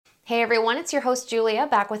Hey everyone, it's your host Julia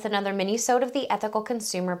back with another mini-sode of the Ethical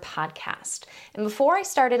Consumer Podcast. And before I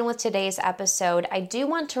start in with today's episode, I do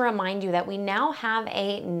want to remind you that we now have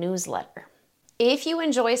a newsletter. If you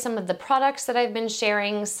enjoy some of the products that I've been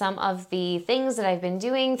sharing, some of the things that I've been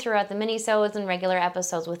doing throughout the mini-sodes and regular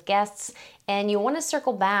episodes with guests, and you want to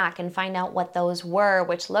circle back and find out what those were,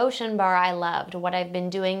 which lotion bar I loved, what I've been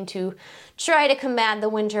doing to try to combat the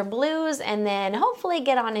winter blues, and then hopefully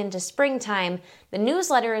get on into springtime, the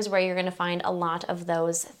newsletter is where you're going to find a lot of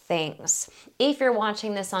those things. If you're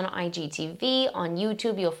watching this on IGTV, on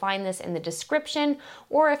YouTube, you'll find this in the description,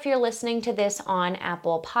 or if you're listening to this on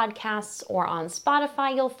Apple Podcasts or on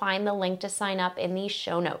Spotify, you'll find the link to sign up in the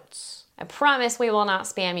show notes. I promise we will not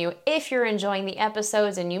spam you. If you're enjoying the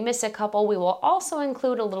episodes and you miss a couple, we will also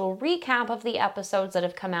include a little recap of the episodes that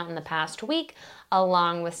have come out in the past week,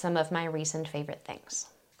 along with some of my recent favorite things.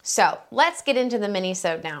 So let's get into the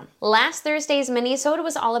mini-sode now. Last Thursday's mini-sode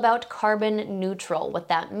was all about carbon neutral, what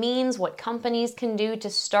that means, what companies can do to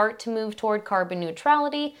start to move toward carbon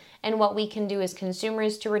neutrality, and what we can do as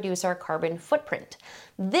consumers to reduce our carbon footprint.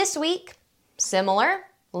 This week, similar,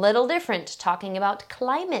 little different, talking about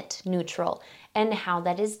climate neutral and how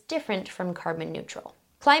that is different from carbon neutral.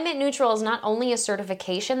 Climate neutral is not only a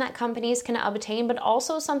certification that companies can obtain, but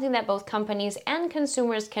also something that both companies and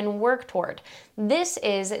consumers can work toward. This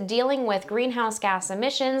is dealing with greenhouse gas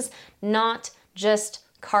emissions, not just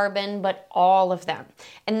carbon, but all of them.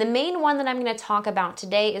 And the main one that I'm going to talk about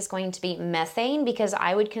today is going to be methane, because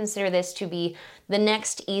I would consider this to be the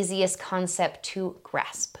next easiest concept to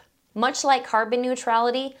grasp. Much like carbon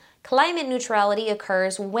neutrality, climate neutrality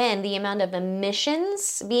occurs when the amount of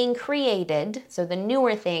emissions being created, so the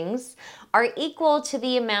newer things, are equal to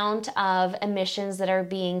the amount of emissions that are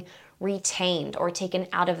being retained or taken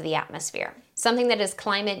out of the atmosphere. Something that is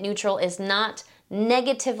climate neutral is not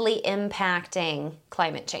negatively impacting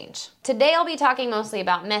climate change. Today I'll be talking mostly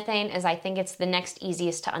about methane, as I think it's the next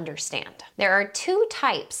easiest to understand. There are two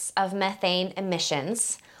types of methane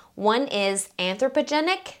emissions. One is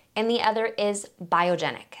anthropogenic and the other is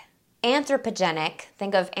biogenic. Anthropogenic,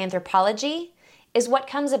 think of anthropology, is what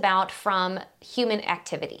comes about from human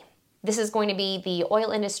activity. This is going to be the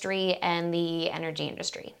oil industry and the energy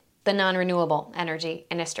industry, the non-renewable energy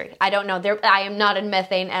industry. I don't know, I am not a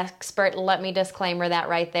methane expert, let me disclaimer that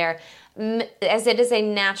right there. As it is a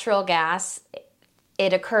natural gas,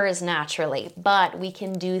 it occurs naturally, but we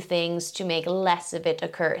can do things to make less of it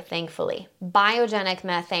occur, thankfully. Biogenic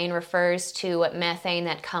methane refers to methane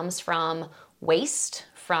that comes from waste,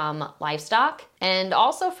 from livestock, and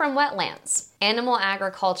also from wetlands. Animal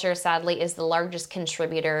agriculture, sadly, is the largest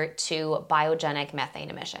contributor to biogenic methane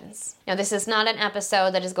emissions. Now, this is not an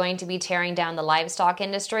episode that is going to be tearing down the livestock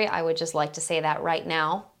industry. I would just like to say that right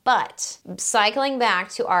now. But cycling back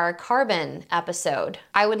to our carbon episode,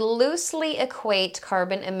 I would loosely equate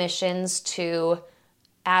carbon emissions to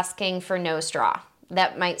asking for no straw.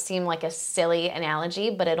 That might seem like a silly analogy,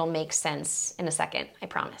 but it'll make sense in a second, I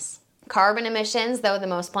promise. Carbon emissions, though the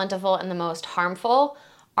most plentiful and the most harmful,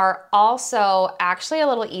 are also actually a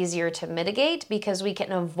little easier to mitigate because we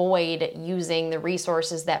can avoid using the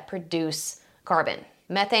resources that produce carbon.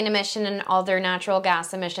 Methane emission and other natural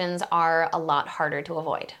gas emissions are a lot harder to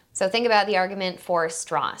avoid. So think about the argument for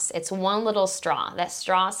straws. It's one little straw. That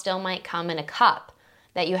straw still might come in a cup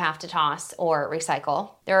that you have to toss or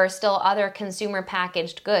recycle. There are still other consumer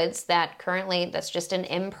packaged goods that currently, that's just an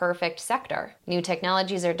imperfect sector. New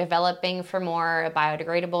technologies are developing for more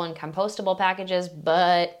biodegradable and compostable packages,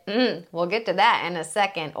 but we'll get to that in a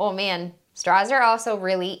second. Oh man, straws are also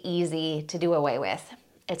really easy to do away with.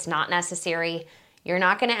 It's not necessary. You're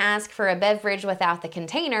not going to ask for a beverage without the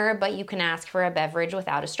container, but you can ask for a beverage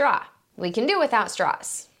without a straw. We can do without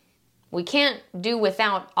straws. We can't do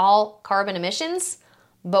without all carbon emissions,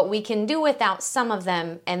 but we can do without some of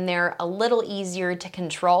them, and they're a little easier to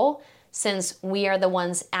control since we are the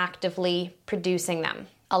ones actively producing them.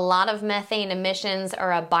 A lot of methane emissions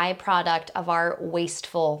are a byproduct of our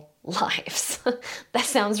wasteful lives. That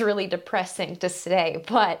sounds really depressing to say,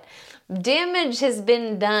 but damage has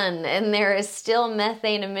been done and there is still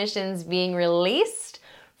methane emissions being released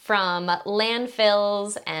from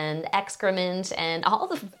landfills and excrement and all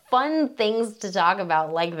the fun things to talk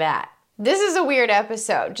about like that. This is a weird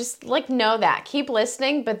episode. Just know that. Keep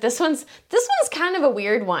listening, but this one's kind of a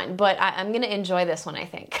weird one, but I'm gonna enjoy this one, I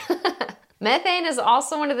think. Methane is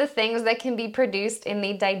also one of the things that can be produced in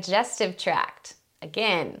the digestive tract.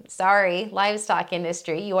 Again, sorry, livestock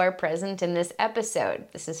industry, you are present in this episode.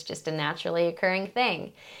 This is just a naturally occurring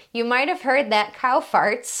thing. You might have heard that cow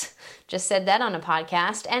farts, just said that on a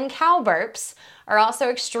podcast, and cow burps are also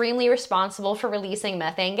extremely responsible for releasing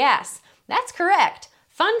methane gas. That's correct.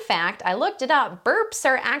 Fun fact, I looked it up, burps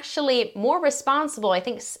are actually more responsible, I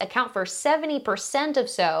think account for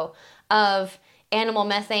 70% of animal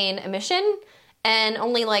methane emission, and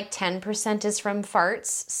only like 10% is from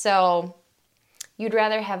farts. So you'd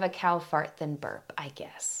rather have a cow fart than burp, I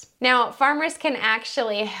guess. Now, farmers can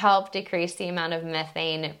actually help decrease the amount of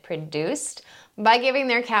methane produced by giving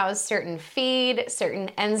their cows certain feed, certain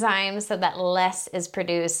enzymes so that less is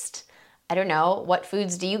produced. I don't know, what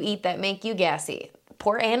foods do you eat that make you gassy?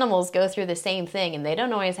 Poor animals go through the same thing and they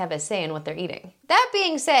don't always have a say in what they're eating. That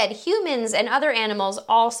being said, humans and other animals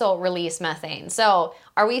also release methane. So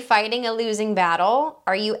are we fighting a losing battle?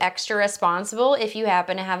 Are you extra responsible if you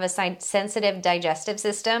happen to have a sensitive digestive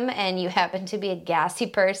system and you happen to be a gassy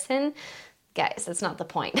person? Guys, that's not the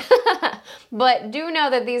point. But do know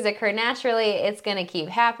that these occur naturally. It's going to keep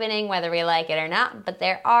happening whether we like it or not, but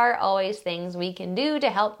there are always things we can do to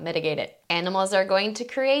help mitigate it. Animals are going to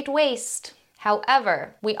create waste.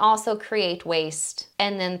 However, we also create waste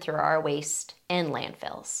and then throw our waste in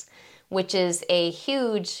landfills, which is a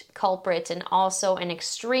huge culprit and also an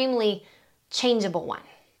extremely changeable one.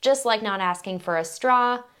 Just like not asking for a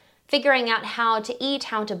straw, figuring out how to eat,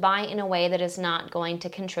 how to buy in a way that is not going to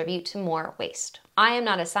contribute to more waste. I am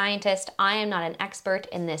not a scientist, I am not an expert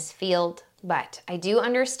in this field, but I do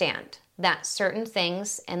understand that certain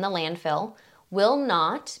things in the landfill will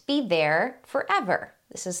not be there forever.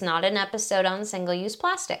 This is not an episode on single-use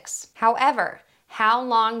plastics. However, how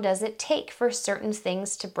long does it take for certain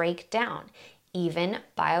things to break down? Even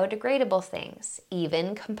biodegradable things,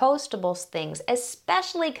 even compostable things,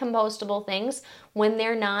 especially compostable things when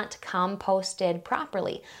they're not composted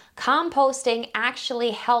properly. Composting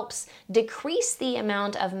actually helps decrease the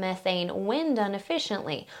amount of methane when done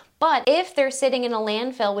efficiently. But if they're sitting in a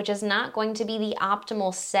landfill, which is not going to be the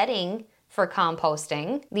optimal setting for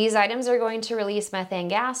composting, these items are going to release methane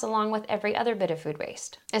gas along with every other bit of food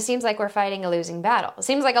waste. It seems like we're fighting a losing battle. It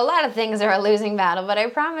seems like a lot of things are a losing battle, but I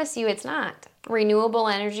promise you it's not. Renewable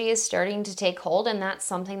energy is starting to take hold, and that's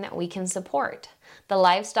something that we can support. The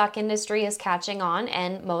livestock industry is catching on,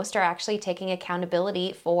 and most are actually taking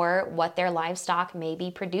accountability for what their livestock may be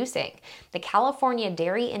producing. The California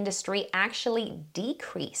dairy industry actually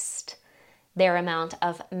decreased their amount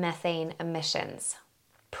of methane emissions.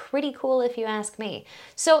 Pretty cool if you ask me.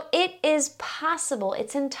 So it is possible.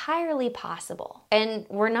 It's entirely possible. And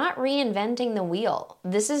we're not reinventing the wheel.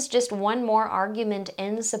 This is just one more argument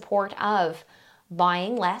in support of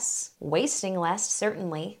buying less, wasting less,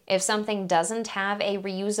 certainly. If something doesn't have a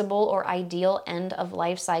reusable or ideal end of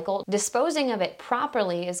life cycle, disposing of it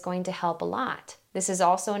properly is going to help a lot. This is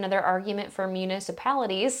also another argument for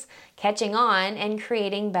municipalities catching on and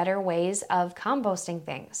creating better ways of composting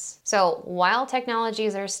things. So while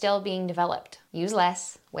technologies are still being developed, use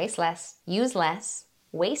less, waste less, use less,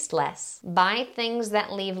 waste less, buy things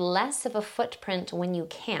that leave less of a footprint when you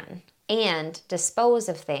can, and dispose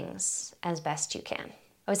of things as best you can.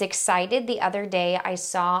 I was excited the other day I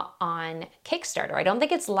saw on Kickstarter. I don't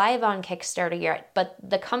think it's live on Kickstarter yet, but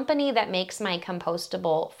the company that makes my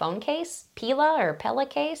compostable phone case, Pella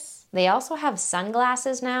case, they also have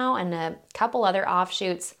sunglasses now and a couple other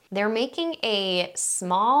offshoots. They're making a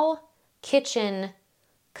small kitchen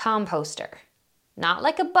composter. Not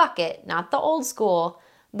like a bucket, not the old school,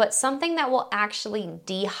 but something that will actually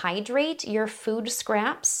dehydrate your food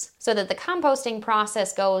scraps so that the composting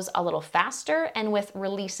process goes a little faster and with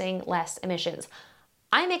releasing less emissions.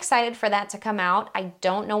 I'm excited for that to come out. I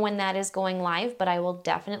don't know when that is going live, but I will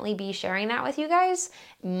definitely be sharing that with you guys.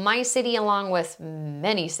 My city, along with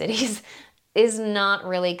many cities, is not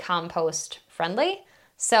really compost friendly.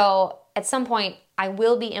 So at some point, I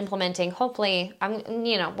will be implementing, hopefully, we're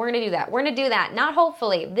going to do that. We're going to do that. Not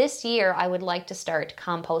hopefully. This year, I would like to start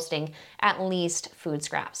composting at least food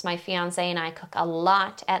scraps. My fiance and I cook a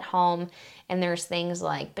lot at home, and there's things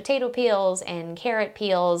like potato peels and carrot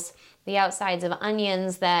peels, the outsides of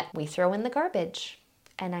onions that we throw in the garbage.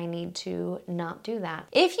 And I need to not do that.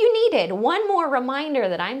 If you needed one more reminder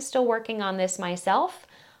that I'm still working on this myself,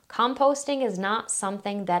 composting is not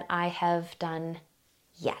something that I have done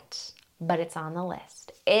yet, but it's on the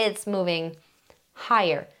list. It's moving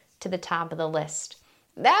higher to the top of the list.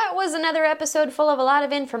 That was another episode full of a lot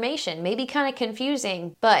of information, maybe kind of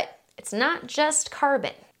confusing, but it's not just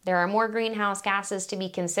carbon. There are more greenhouse gases to be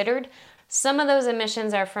considered. Some of those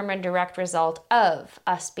emissions are from a direct result of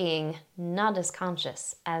us being not as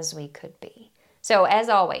conscious as we could be. So as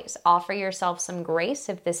always, offer yourself some grace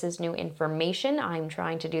if this is new information. I'm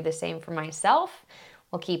trying to do the same for myself.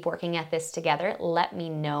 We'll keep working at this together. Let me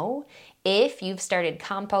know if you've started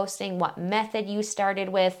composting, what method you started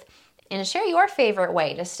with, and share your favorite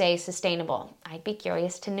way to stay sustainable. I'd be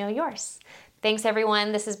curious to know yours. Thanks,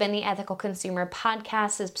 everyone. This has been the Ethical Consumer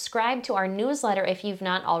Podcast. Subscribe to our newsletter if you've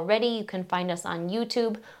not already. You can find us on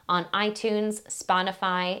YouTube, on iTunes,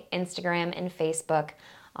 Spotify, Instagram, and Facebook.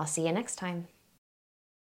 I'll see you next time.